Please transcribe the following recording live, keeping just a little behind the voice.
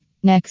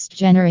Next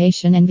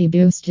generation NV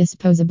Boost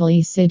disposable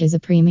e-cig is a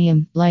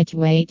premium,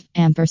 lightweight,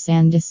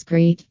 ampersand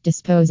discreet,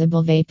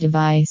 disposable vape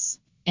device.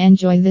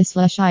 Enjoy this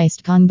lush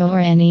iced combo or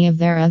any of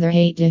their other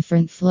 8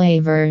 different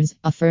flavors,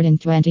 offered in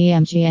 20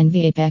 mg NV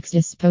Apex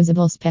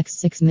disposable specs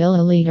 6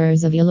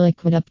 milliliters of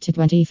e-liquid up to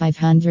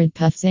 2500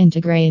 puffs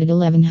integrated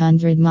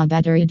 1100 mAh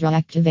battery draw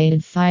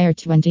activated fire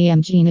 20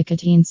 mg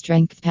nicotine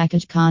strength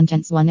package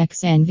contents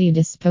 1x NV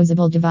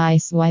disposable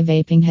device. Why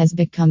vaping has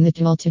become the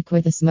tool to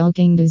quit the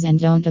smoking. Do's and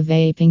don't of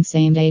vaping.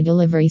 Same day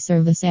delivery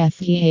service.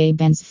 FDA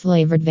bans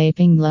flavored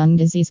vaping. Lung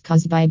disease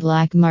caused by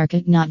black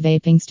market. Not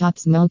vaping. Stop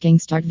smoking.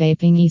 Start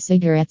vaping.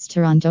 E-cigarettes.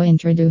 Toronto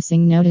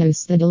introducing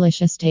Notice the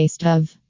delicious taste of